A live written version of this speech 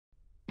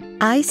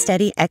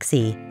iSteady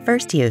XE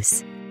First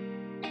Use.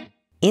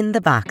 In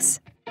the box.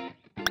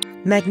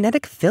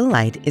 Magnetic fill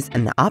light is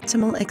an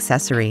optimal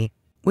accessory,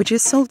 which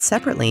is sold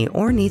separately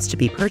or needs to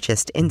be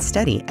purchased in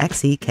iSteady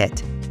XE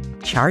kit.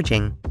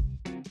 Charging.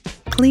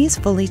 Please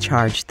fully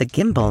charge the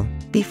gimbal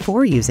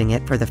before using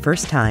it for the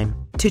first time.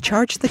 To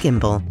charge the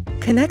gimbal,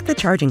 connect the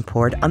charging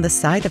port on the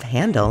side of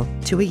handle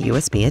to a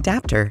USB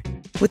adapter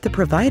with the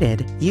provided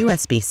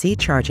USB-C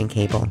charging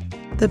cable.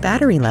 The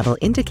battery level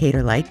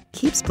indicator light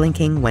keeps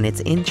blinking when it's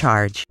in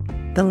charge,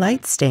 the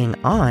light staying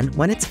on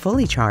when it's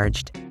fully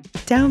charged.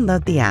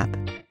 Download the app.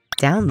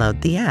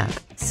 Download the app.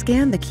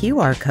 Scan the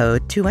QR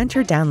code to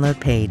enter download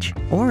page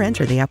or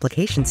enter the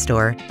application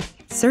store.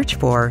 Search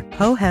for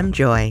Hohem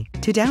Joy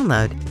to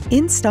download.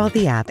 Install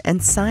the app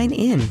and sign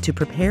in to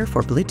prepare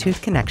for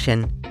Bluetooth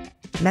connection.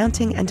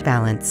 Mounting and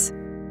balance.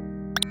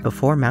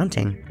 Before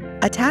mounting,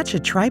 attach a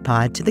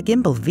tripod to the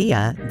gimbal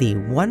via the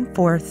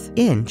 1/4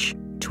 inch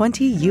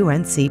 20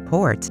 UNC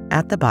port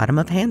at the bottom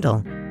of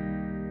handle.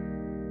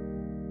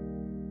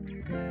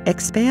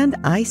 Expand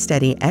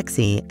iSteady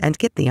XE and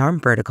get the arm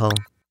vertical.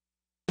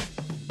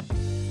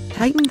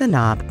 Tighten the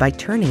knob by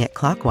turning it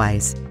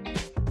clockwise.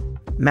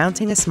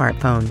 Mounting a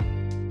smartphone.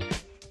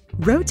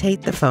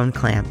 Rotate the phone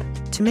clamp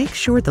to make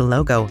sure the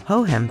logo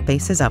Hohem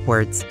faces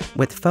upwards,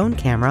 with phone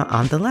camera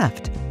on the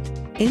left.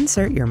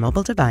 Insert your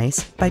mobile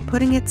device by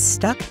putting it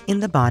stuck in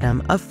the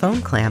bottom of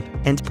phone clamp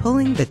and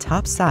pulling the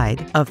top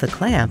side of the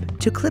clamp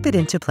to clip it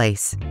into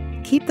place.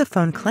 Keep the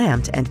phone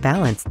clamped and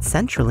balanced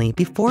centrally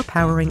before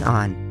powering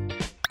on.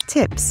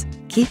 Tips: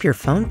 keep your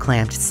phone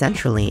clamped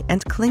centrally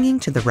and clinging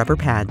to the rubber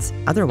pads,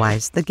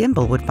 otherwise the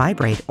gimbal would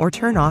vibrate or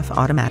turn off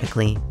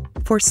automatically.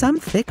 For some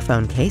thick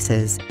phone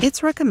cases,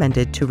 it's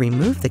recommended to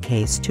remove the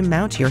case to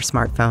mount your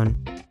smartphone.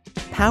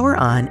 Power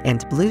on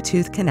and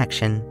Bluetooth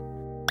connection.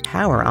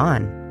 Power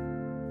on.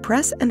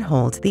 Press and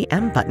hold the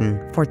M button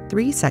for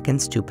 3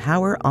 seconds to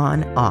power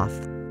on/off.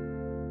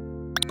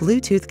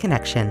 Bluetooth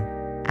connection.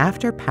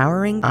 After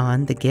powering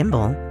on the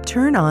gimbal,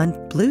 turn on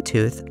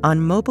Bluetooth on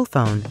mobile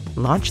phone,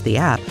 launch the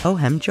app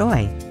Hohem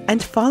Joy,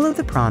 and follow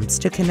the prompts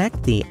to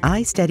connect the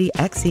iSteady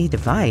XE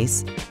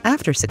device.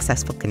 After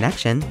successful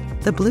connection,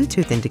 the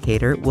Bluetooth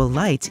indicator will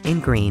light in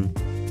green.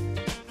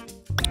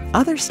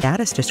 Other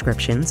status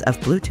descriptions of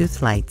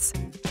Bluetooth lights.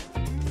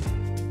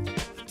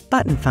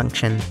 Button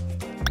function.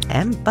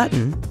 M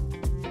button.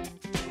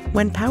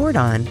 When powered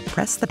on,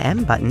 press the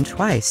M button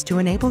twice to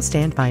enable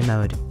standby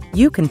mode.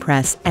 You can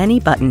press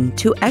any button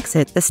to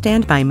exit the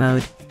standby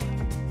mode.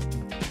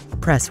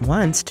 Press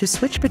once to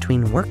switch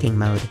between working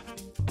mode.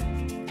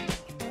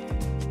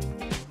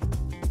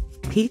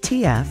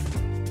 PTF,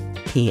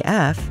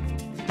 PF,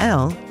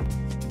 L,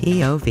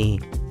 EOV.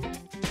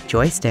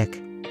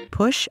 Joystick.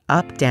 Push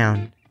up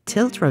down.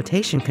 Tilt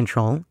rotation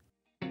control.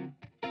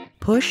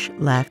 Push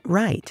left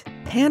right.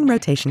 Pan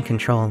rotation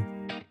control.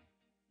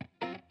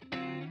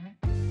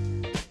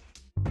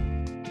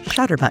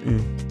 Shutter button.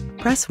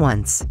 Press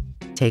once.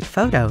 Take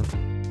photo.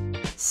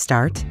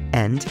 Start,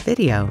 end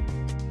video.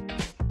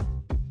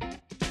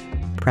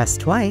 Press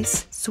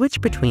twice,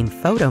 switch between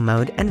photo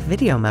mode and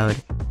video mode.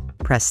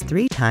 Press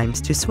 3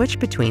 times to switch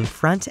between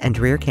front and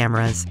rear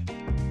cameras.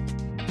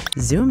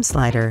 Zoom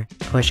slider,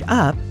 push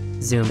up,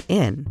 zoom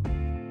in.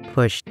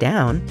 Push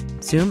down,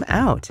 zoom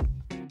out.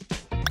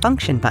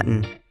 Function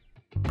button.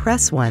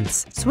 Press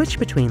once, switch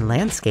between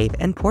landscape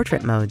and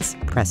portrait modes.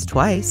 Press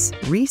twice,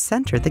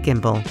 recenter the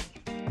gimbal.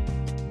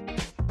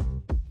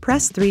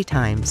 Press 3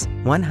 times,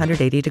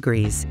 180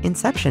 degrees,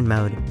 inception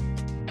mode.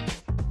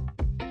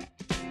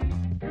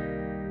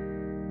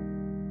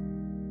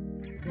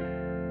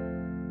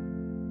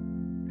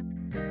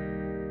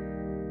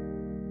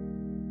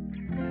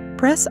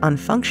 Press on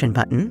function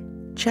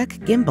button, check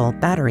gimbal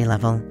battery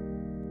level.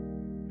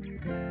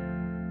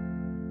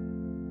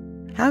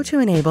 How to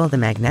enable the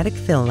magnetic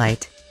fill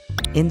light.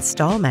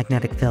 Install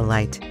magnetic fill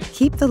light.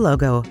 Keep the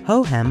logo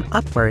Hohem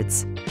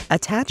upwards.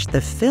 Attach the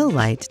fill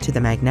light to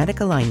the magnetic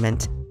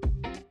alignment.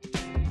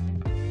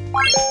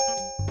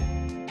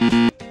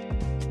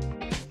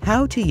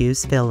 How to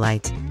use fill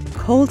light.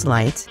 Cold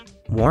light,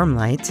 warm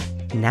light,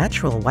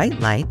 natural white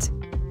light,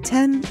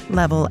 10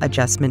 level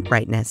adjustment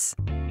brightness.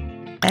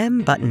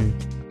 M button.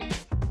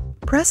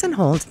 Press and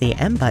hold the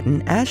M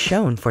button as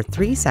shown for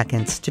 3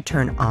 seconds to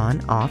turn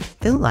on/off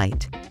fill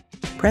light.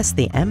 Press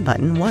the M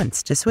button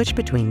once to switch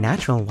between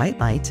natural white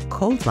light,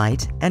 cold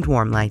light, and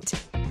warm light.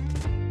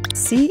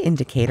 C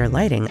indicator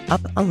lighting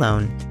up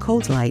alone,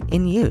 cold light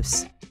in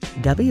use.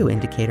 W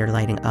indicator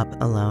lighting up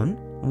alone,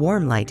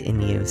 warm light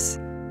in use.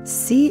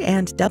 C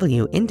and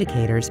W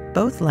indicators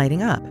both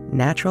lighting up,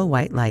 natural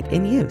white light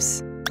in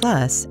use.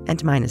 Plus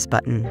and minus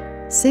button.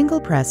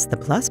 Single press the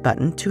plus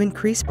button to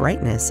increase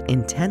brightness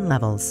in 10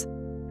 levels.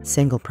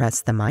 Single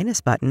press the minus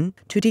button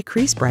to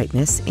decrease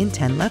brightness in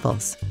 10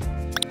 levels.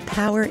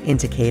 Power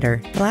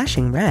indicator,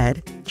 flashing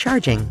red,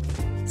 charging.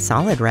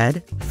 Solid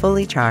red,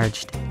 fully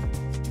charged.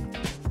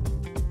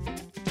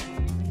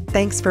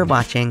 Thanks for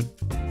watching.